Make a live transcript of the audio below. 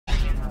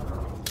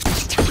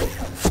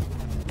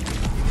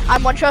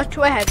I'm one shot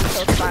to a heavy,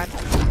 so it's fine.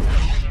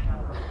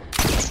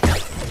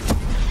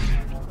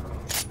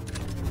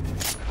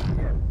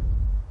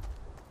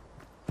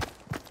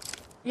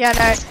 Yeah,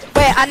 no.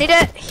 Wait, I need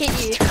to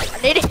hit you.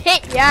 I need to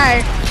hit you.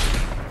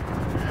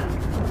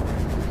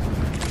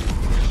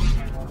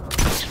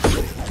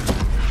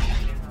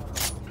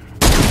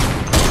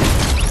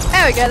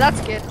 There we go,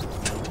 that's good.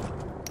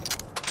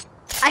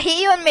 I hit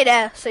you on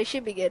midair, so you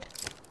should be good.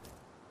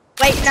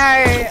 Wait,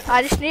 no,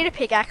 I just need a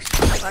pickaxe.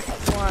 Like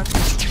one.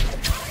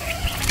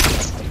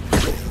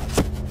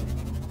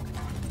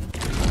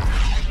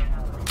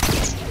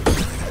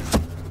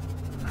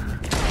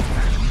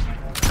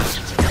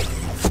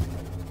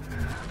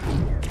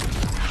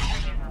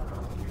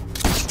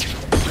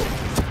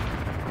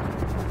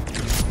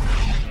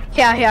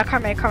 Here,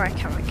 come here, come here,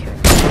 come here.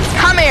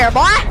 Come here,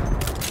 boy!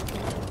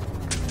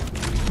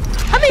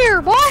 Come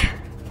here, boy!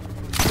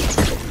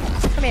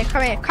 Come here,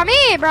 come here, come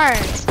here, bro!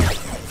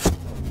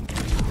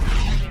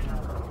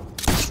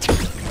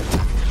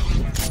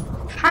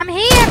 Come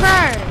here,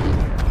 bro!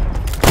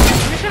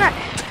 I'm just gonna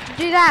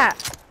do that.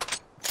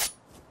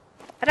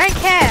 I don't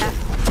care.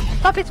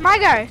 Stop, it's my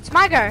go, it's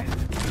my go.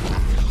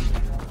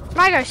 It's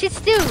my go, sit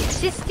still,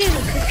 sit still,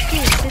 sit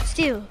still, sit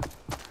still.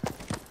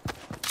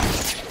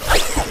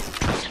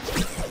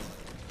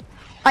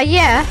 Oh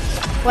yeah?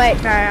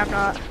 Wait, no, I'm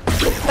not.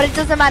 But it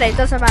doesn't matter, it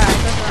doesn't matter,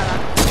 it doesn't matter.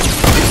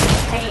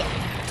 Hey.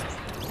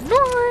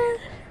 No.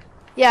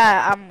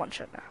 Yeah, I'm one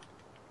shot now.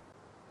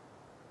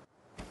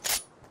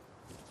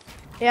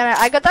 Yeah, no,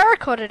 I got that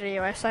recorded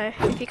anyway, so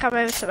if you come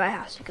over to my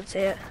house, you can see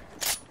it.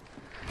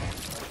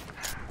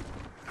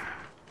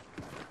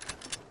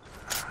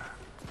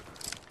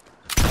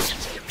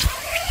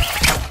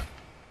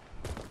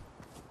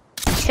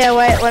 Okay,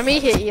 wait, let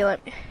me hit you,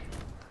 let me.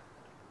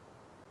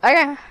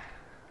 Okay.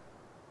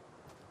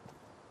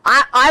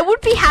 I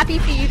would be happy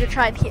for you to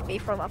try and hit me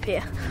from up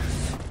here.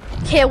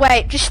 Here,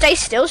 wait, just stay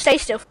still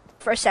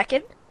for a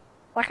second.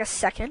 Like a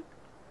second.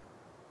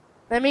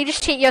 Let me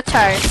just hit your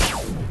toe.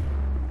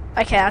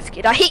 Okay, that's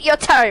good. I hit your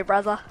toe,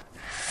 brother.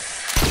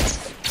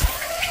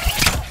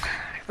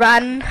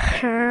 Run.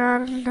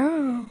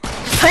 No.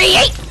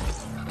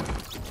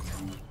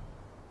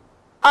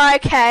 Okay,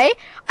 I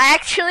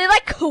actually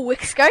like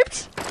quick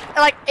scoped,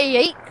 like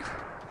yeet,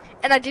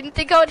 and I didn't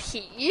think I would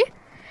hit you,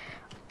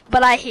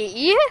 but I hit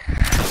you.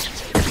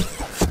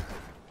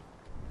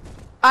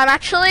 I'm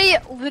actually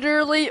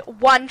literally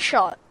one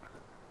shot.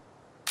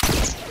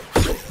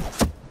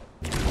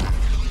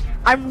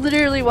 I'm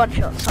literally one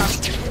shot, son.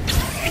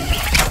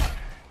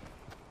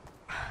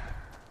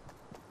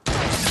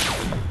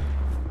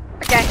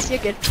 Okay,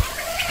 you're good.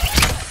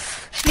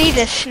 Just need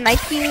a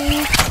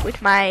sniping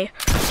with my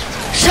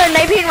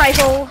sniping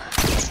rifle.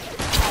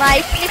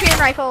 My sniping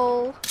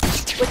rifle.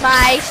 With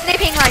my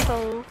sniping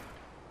rifle.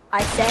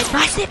 I said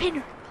my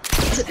sniping.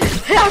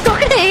 I'm not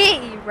gonna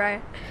hit you,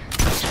 bro.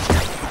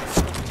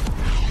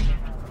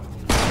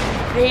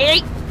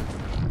 Right.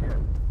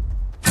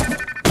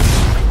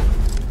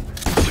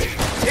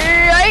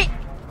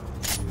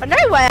 No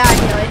way I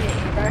can hit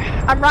you, bro.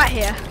 I'm right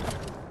here.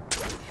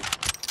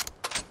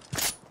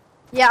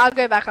 Yeah, I'll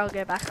go back, I'll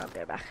go back.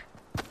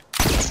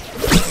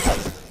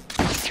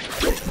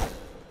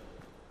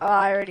 Oh,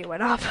 I already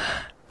went up.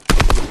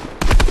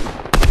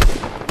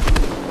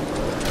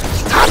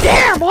 God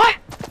damn, boy!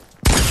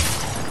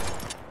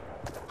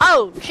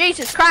 Oh,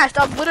 Jesus Christ,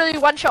 I'm literally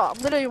one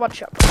shot. Are you one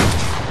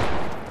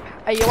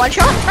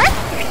shot, right?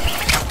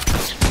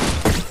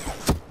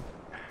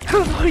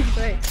 What do you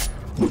think?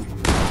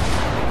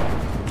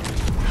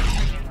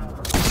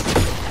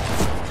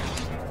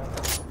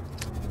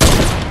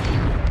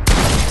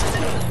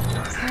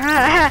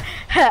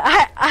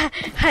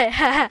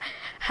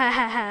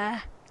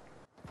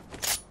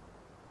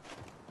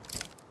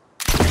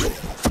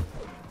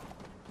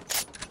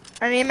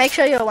 I mean, make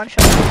sure you're one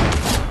shot.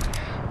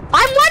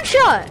 I'm one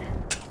shot!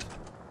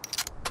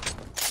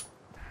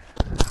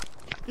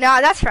 No,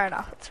 that's fair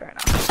enough.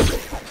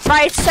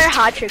 Right, it's so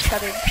hard trick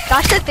shotting.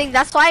 That's the thing.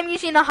 That's why I'm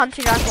using a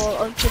hunting rifle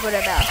on keyboard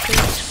and mouse.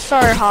 It's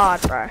so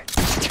hard, bro.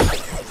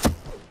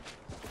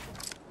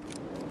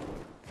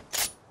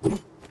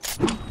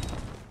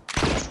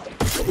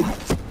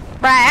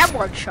 Bro, I am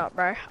one shot,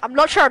 bro. I'm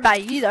not sure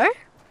about you though.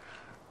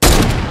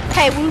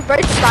 Hey, we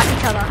both snipe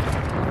each other.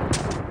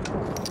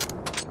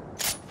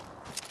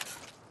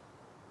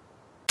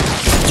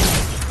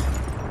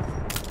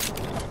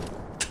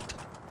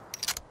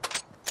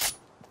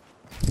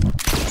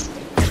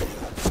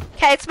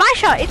 Okay, it's my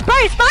shot. It's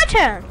my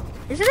turn,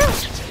 isn't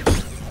it?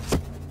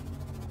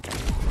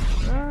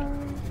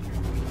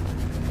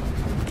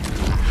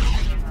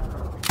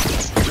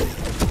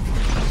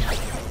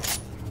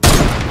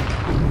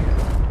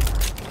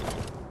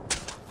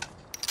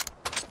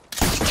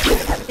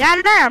 Yeah, I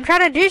don't know. I'm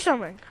trying to do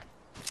something.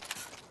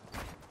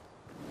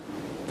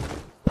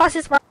 Plus,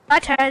 it's my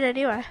turn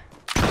anyway.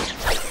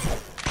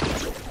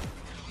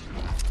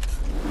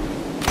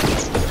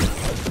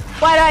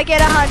 Why do I get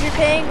 100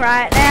 ping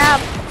right now?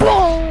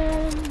 Boom!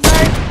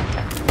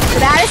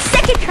 Without a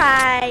second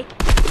try.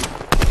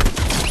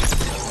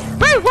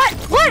 Bro, what?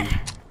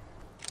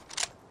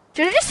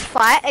 Should I just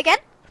fight again?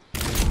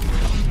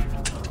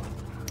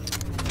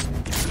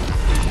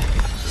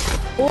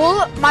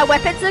 All my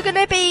weapons are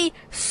gonna be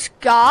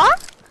Scar,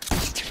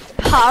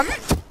 Pump,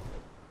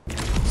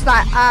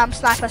 Sniper.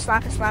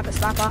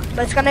 But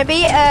it's gonna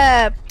be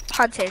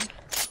hunting.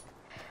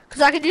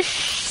 Cause I can just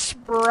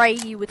spray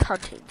you with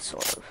hunting,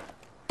 sort of.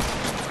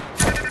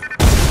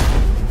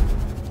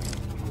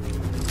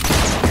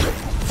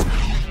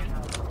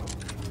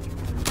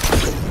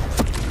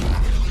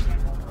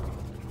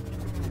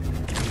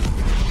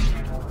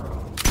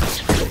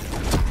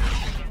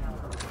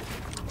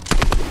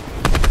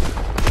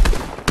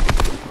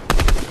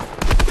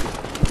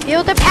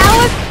 Feel the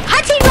power of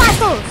hunting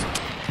rifles!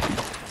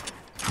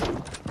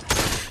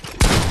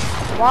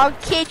 Come on,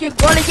 kid, you're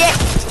gonna get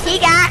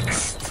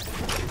pickaxed!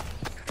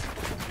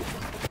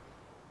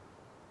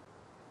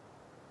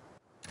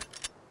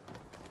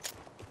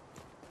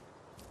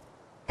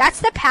 That's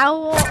the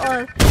power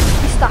of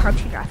the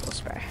hunting rifle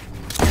spray.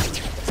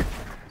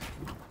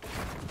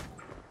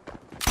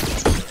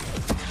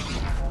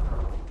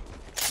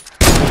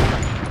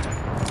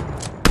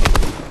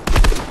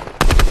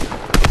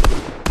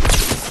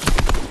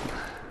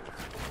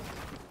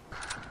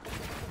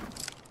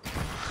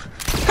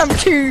 I'm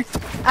 2.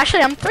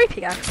 Actually, I'm 3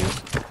 pickaxes.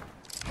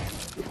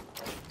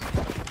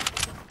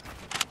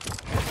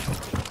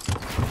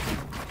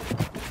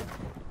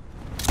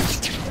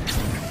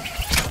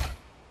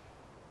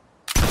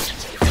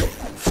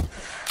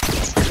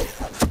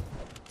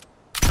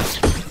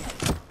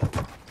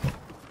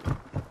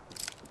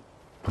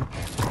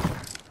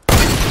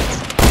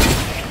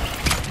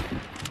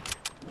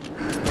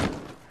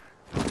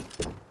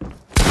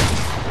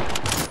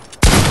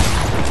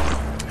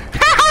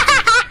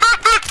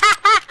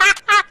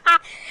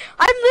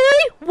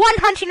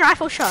 Hunting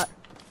rifle shot.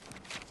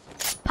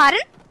 Pardon?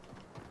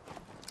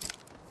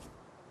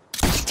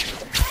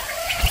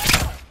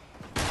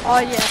 Oh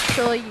yeah,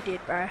 sure you did,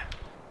 bro.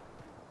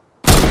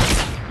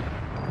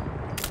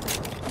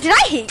 Did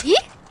I hit you?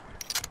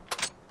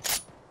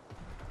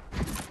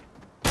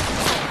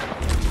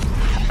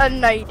 Oh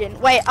no you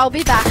didn't. Wait, I'll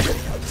be back.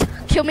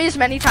 Kill me as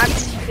many times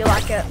as you feel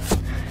like it.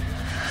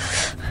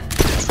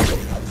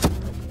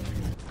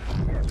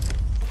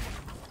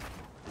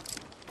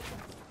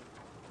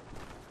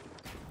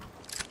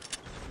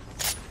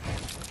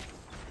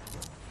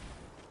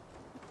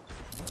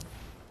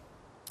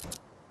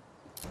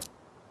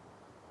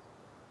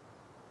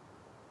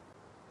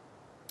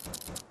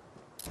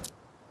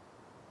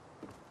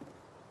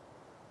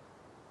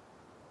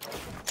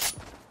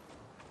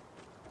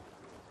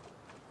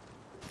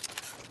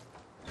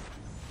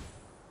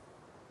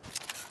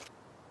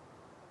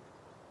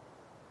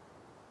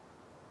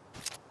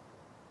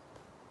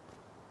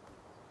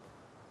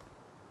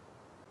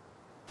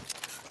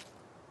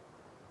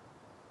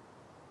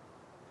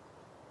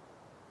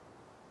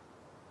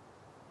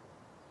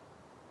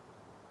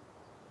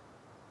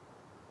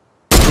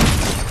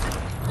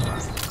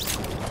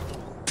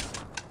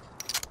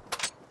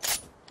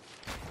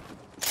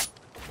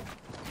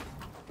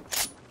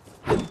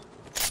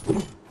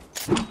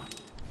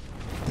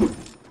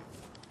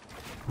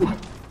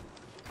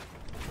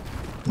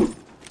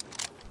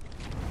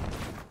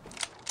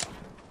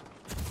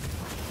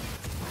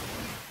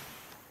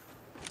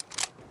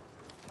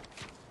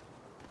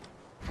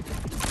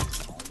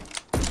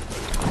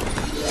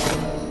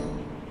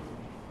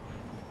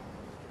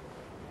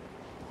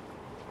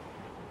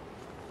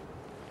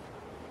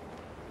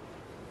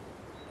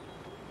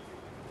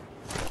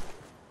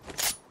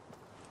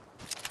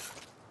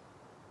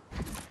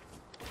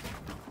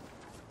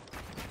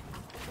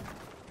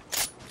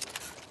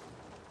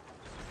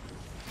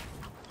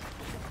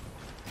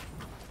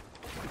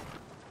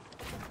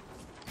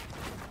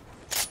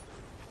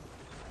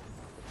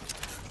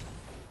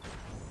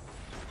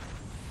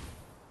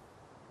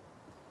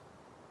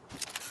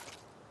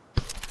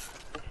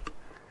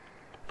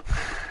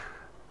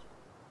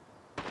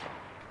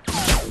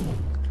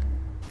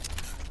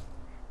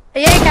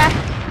 Yeah, okay.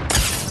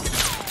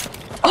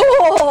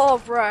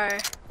 Oh, bro.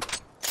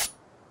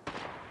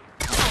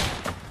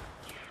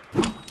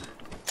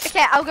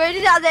 Okay, I'll go to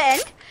the other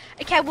end.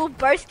 Okay, we'll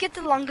both get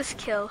the longest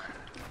kill.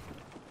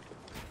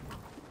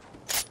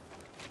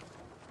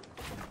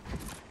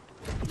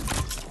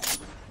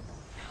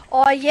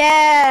 Oh,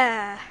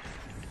 yeah.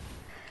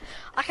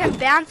 I can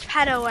bounce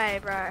pad away,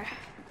 bro.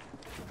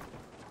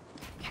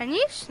 Can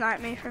you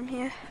snipe me from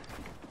here?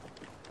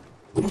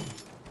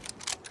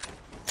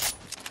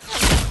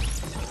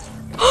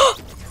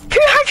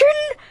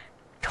 220.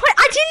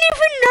 I didn't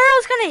even know I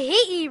was gonna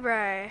hit you,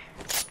 bro.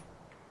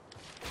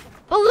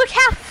 But look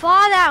how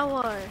far that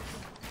was.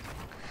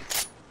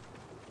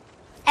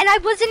 And I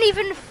wasn't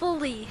even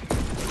fully.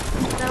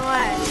 No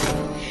way.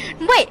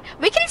 Wait,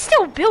 we can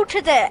still build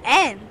to the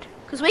end.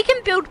 Because we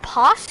can build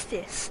past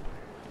this.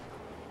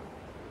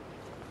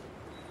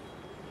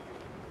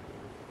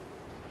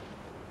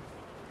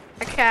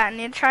 Okay, I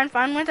need to try and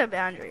find where the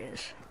boundary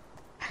is.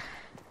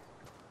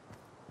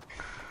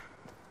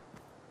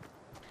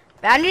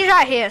 Boundary's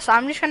right here, so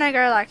I'm just gonna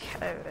go like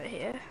over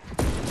here.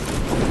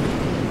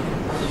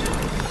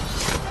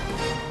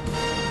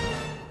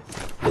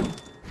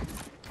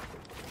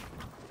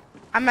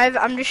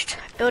 I'm just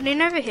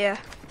building over here.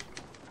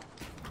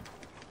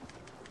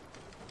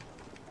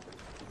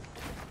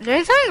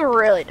 Doing something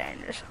really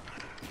dangerous.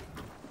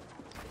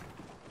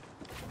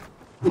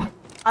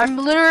 I'm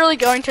literally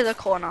going to the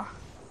corner.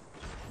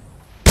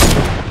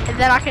 And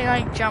then I can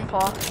like jump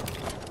off.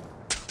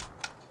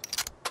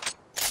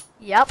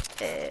 Yep,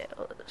 it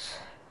was.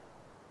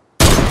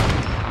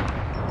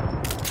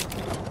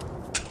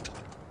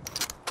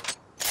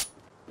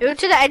 Go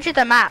to the edge of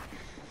the map.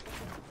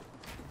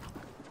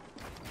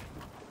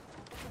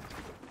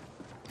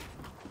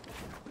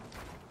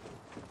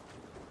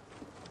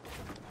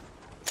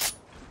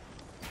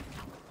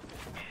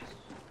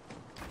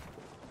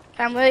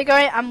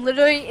 I'm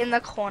literally in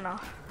the corner.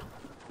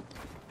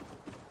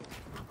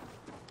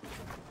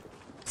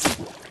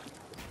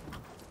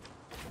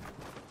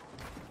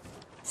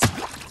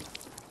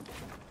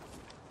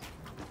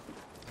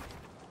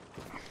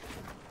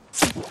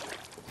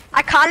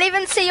 I can't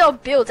even see your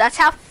build. That's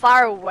how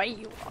far away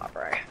you are,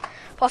 bro.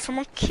 Plus, I'm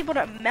on keyboard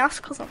and mouse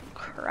because I'm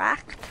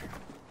cracked.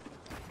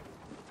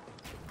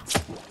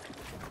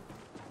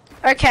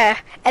 Okay,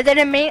 and then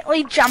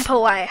immediately jump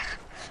away.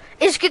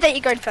 It's good that you're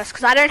going first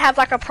because I don't have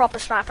like a proper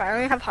sniper. I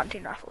only have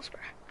hunting rifles,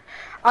 bro.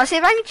 I'll see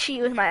if I can cheat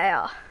with my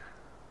AR.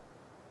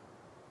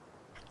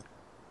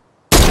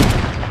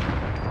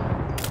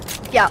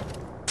 Yeah.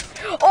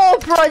 Oh,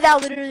 bro, that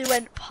literally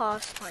went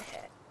past my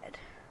head.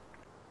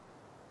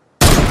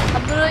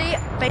 I'm literally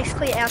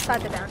basically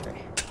outside the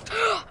boundary.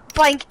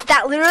 Blank,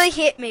 that literally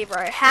hit me,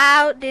 bro.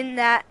 How did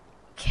that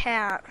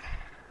count?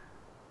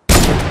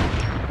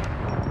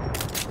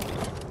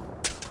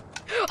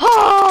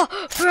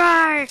 Oh,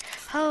 bro.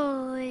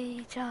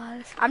 Holy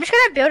Jesus. I'm just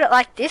gonna build it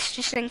like this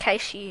just in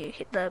case you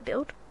hit the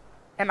build.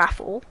 Am I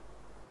fool?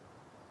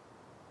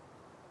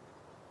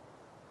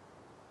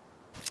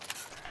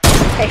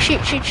 Okay,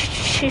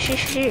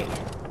 shoot.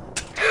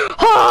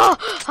 Oh,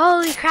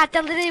 holy crap,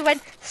 that literally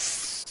went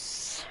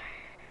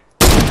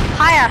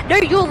higher. No,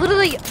 you're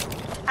literally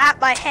at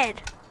my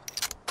head.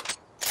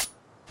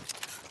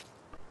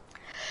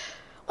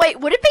 Wait,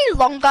 would it be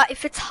longer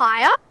if it's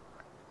higher?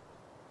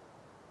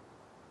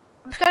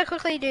 I'm just gonna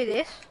quickly do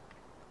this.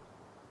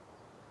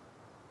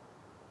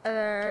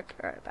 Throw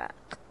it back.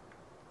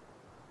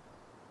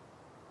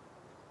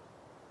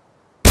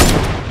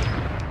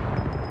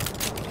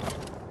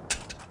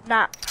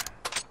 Nah.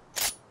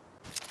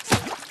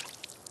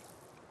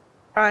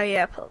 Oh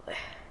yeah, probably.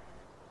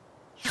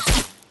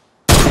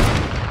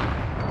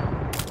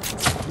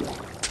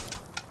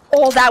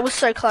 Oh, that was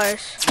so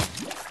close.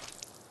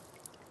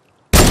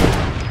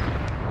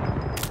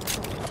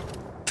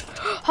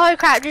 Holy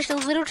crap, just a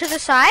little to the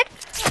side.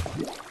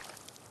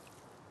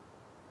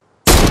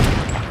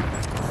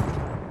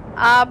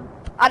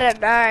 I don't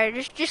know.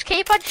 Just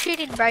keep on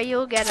shooting, bro.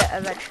 You'll get it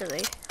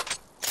eventually.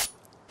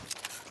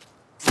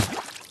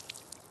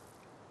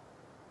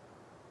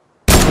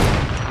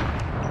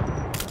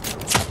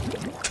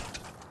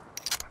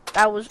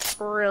 That was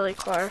really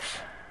close.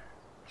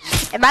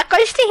 Am I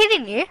close to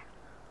hitting you?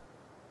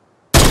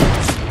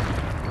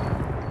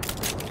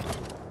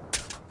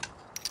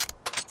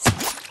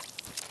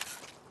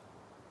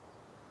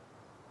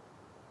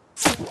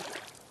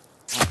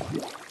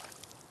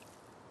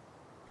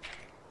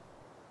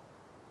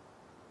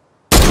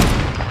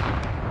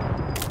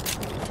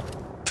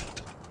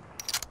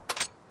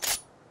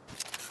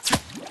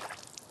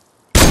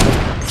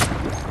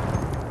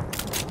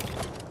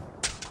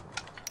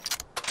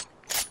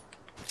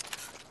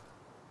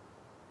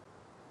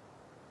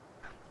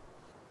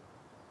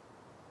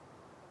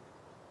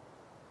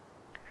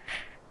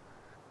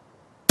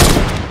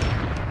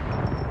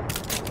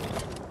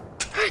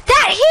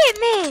 Hit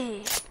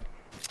me!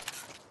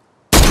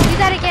 Do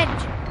that again.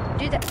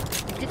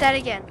 Do that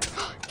again.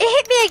 It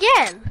hit me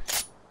again.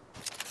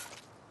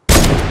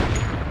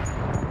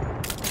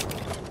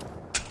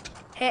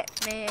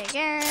 Hit me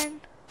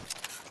again.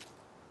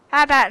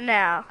 How about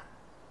now?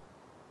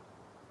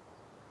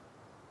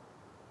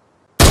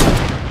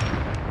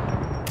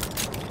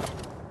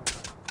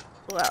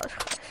 Well, that was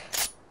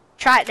close.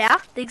 Try it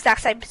now. The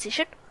exact same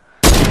position.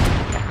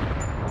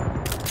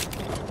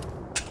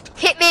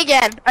 Hit me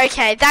again.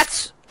 Okay,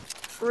 that's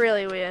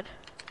really weird.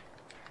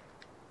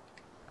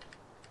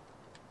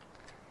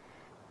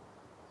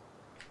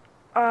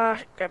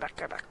 Go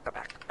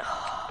back.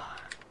 Oh.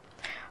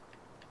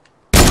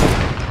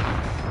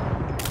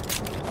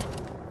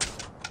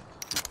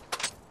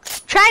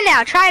 Try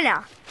now.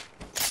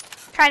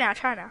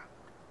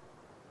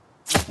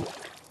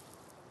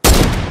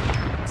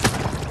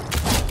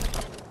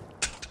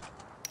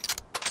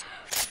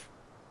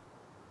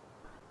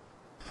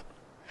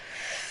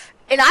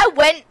 And I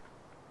went,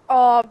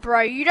 oh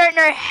bro, you don't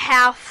know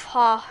how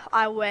far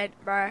I went,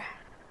 bro.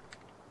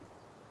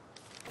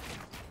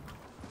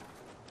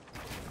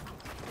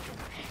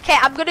 Okay,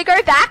 I'm gonna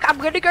go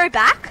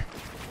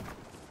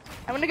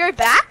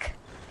back.